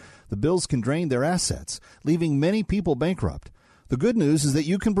care, the bills can drain their assets, leaving many people bankrupt. The good news is that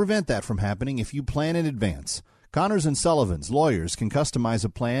you can prevent that from happening if you plan in advance. Connors & Sullivan's lawyers can customize a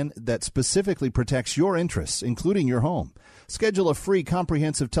plan that specifically protects your interests, including your home. Schedule a free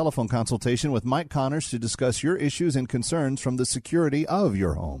comprehensive telephone consultation with Mike Connors to discuss your issues and concerns from the security of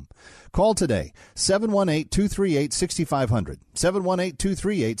your home. Call today, 718-238-6500,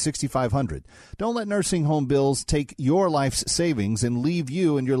 718-238-6500. Don't let nursing home bills take your life's savings and leave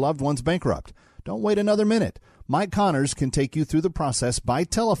you and your loved ones bankrupt. Don't wait another minute. Mike Connors can take you through the process by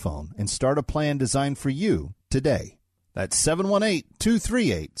telephone and start a plan designed for you today. That's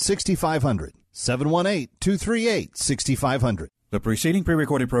 718-238-6500. 718-238-6500. The preceding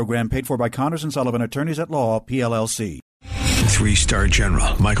pre-recorded program paid for by Connors & Sullivan, Attorneys at Law, PLLC. 3-star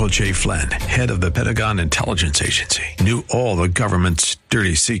General Michael J. Flynn, head of the Pentagon Intelligence Agency, knew all the government's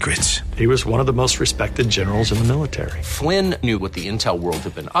dirty secrets. He was one of the most respected generals in the military. Flynn knew what the intel world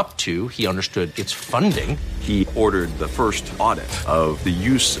had been up to. He understood its funding. He ordered the first audit of the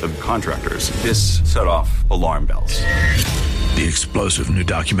use of contractors. This set off alarm bells. The explosive new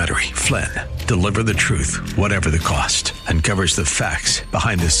documentary, Flynn, Deliver the Truth, Whatever the Cost, uncovers the facts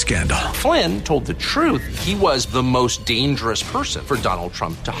behind this scandal. Flynn told the truth. He was the most dangerous person for Donald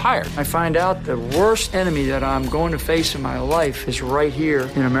Trump to hire. I find out the worst enemy that I'm going to face in my life is right here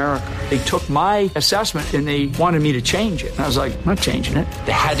in America. They took my assessment and they wanted me to change it. And I was like, I'm not changing it.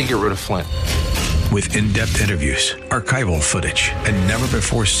 They had to get rid of Flynn. With in-depth interviews, archival footage, and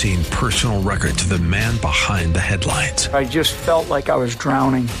never-before-seen personal records of the man behind the headlines. I just felt like I was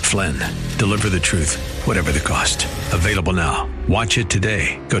drowning. Flynn, Deliver the Truth, Whatever the Cost. Available now. Watch it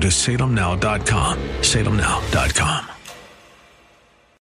today. Go to salemnow.com. salemnow.com.